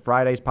attention to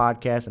Friday's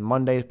podcast and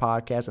Monday's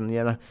podcast and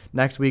the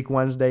next week,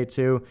 Wednesday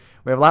too.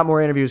 We have a lot more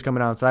interviews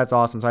coming on, so that's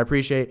awesome. So I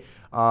appreciate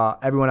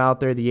everyone out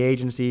there, the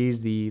agencies,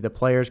 the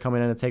players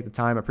coming in to take the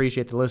time. I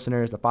appreciate the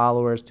listeners, the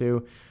followers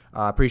too.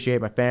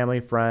 Appreciate my family,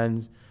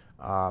 friends,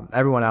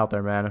 everyone out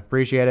there, man.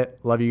 Appreciate it.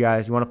 Love you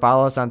guys. You want to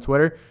follow us on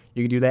Twitter?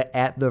 You can do that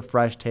at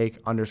 @thefreshtake__.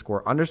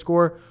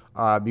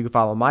 You can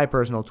follow my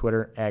personal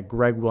Twitter at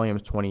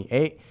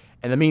GregWilliams28.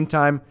 In the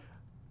meantime,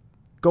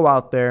 go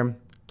out there,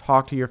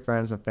 talk to your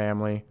friends and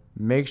family.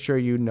 Make sure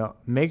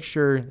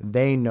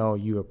they know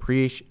you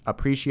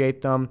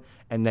appreciate them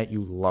and that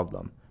you love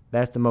them.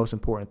 That's the most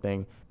important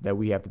thing that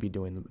we have to be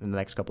doing in the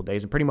next couple of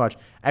days. And pretty much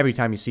every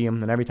time you see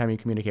them and every time you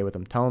communicate with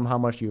them, tell them how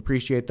much you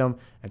appreciate them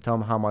and tell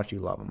them how much you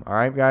love them. All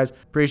right, guys?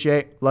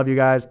 Love you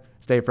guys.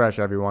 Stay fresh,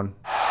 everyone.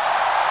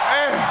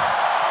 Man,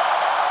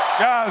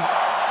 guys,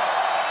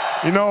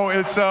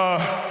 it's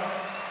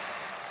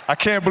I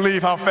can't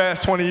believe how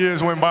fast 20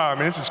 years went by. I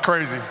mean, this is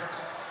crazy.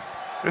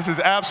 This is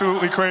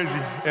absolutely crazy.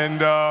 And,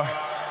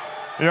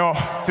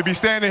 to be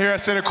standing here at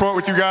center court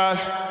with you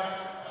guys,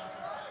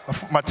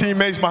 my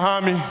teammates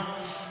behind me,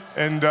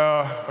 and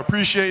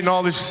appreciating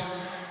all this,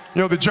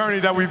 the journey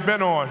that we've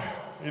been on.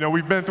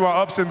 We've been through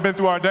our ups and been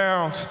through our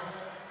downs.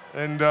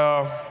 And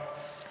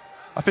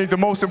I think the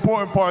most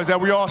important part is that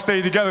we all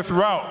stayed together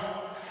throughout.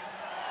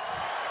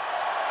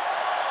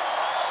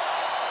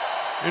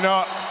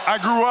 I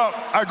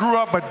grew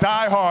up a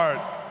diehard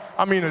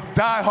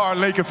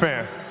Laker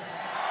fan.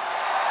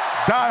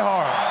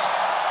 Diehard.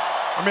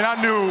 I mean, I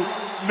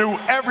knew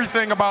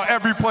everything about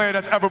every player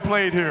that's ever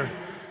played here.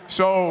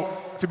 So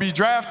to be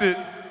drafted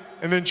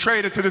and then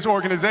traded to this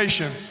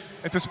organization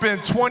and to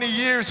spend 20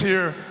 years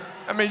here,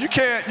 I mean, you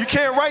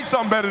can't write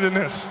something better than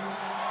this.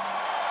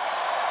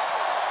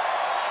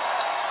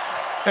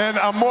 And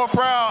I'm more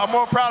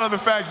proud of the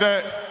fact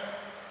that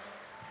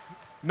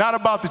not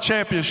about the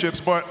championships,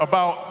 but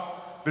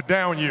about the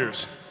down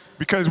years,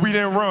 because we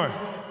didn't run.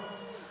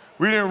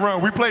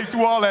 We played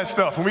through all that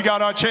stuff, and we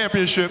got our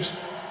championships,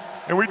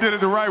 and we did it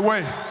the right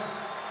way.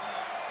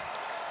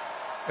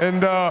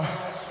 And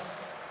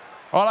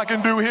all I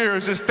can do here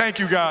is just thank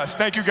you guys.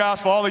 Thank you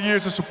guys for all the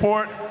years of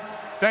support.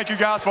 Thank you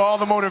guys for all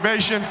the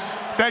motivation.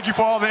 Thank you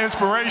for all the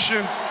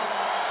inspiration.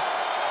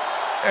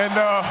 And,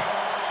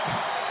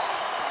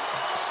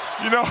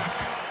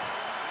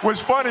 what's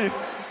funny,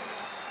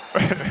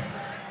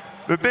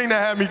 the thing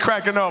that had me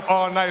cracking up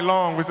all night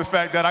long was the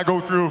fact that I go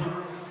through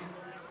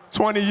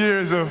 20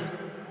 years of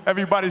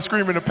everybody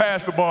screaming to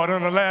pass the ball. And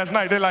on the last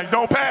night, they're like,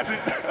 don't pass it.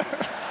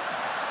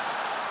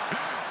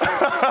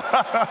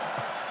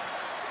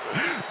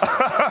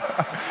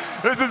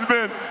 This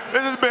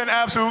has been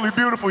absolutely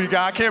beautiful, you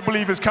guys. I can't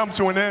believe it's come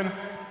to an end.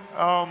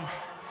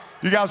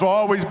 You guys will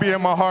always be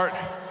in my heart.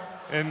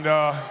 And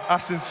I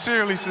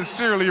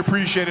sincerely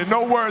appreciate it.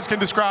 No words can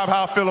describe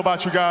how I feel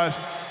about you guys.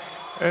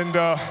 And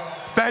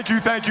thank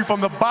you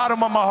from the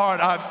bottom of my heart.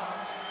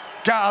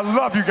 God, I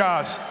love you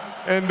guys.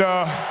 And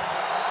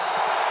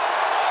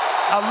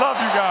I love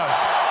you guys.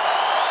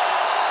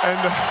 And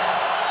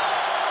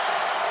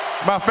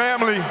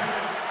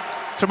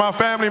to my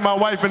family, my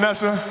wife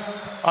Vanessa,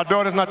 our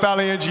daughters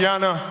Natalia and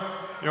Gianna,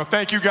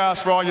 thank you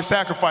guys for all your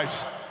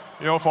sacrifice.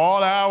 For all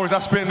the hours I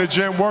spent in the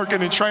gym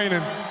working and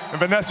training. And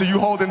Vanessa, you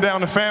holding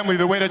down the family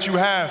the way that you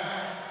have.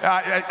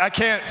 I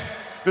can't,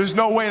 there's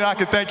no way that I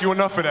can thank you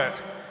enough for that.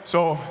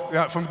 So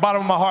from the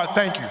bottom of my heart,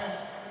 thank you.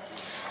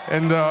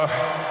 And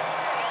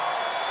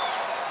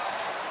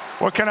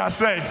what can I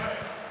say?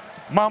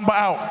 Mamba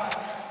out.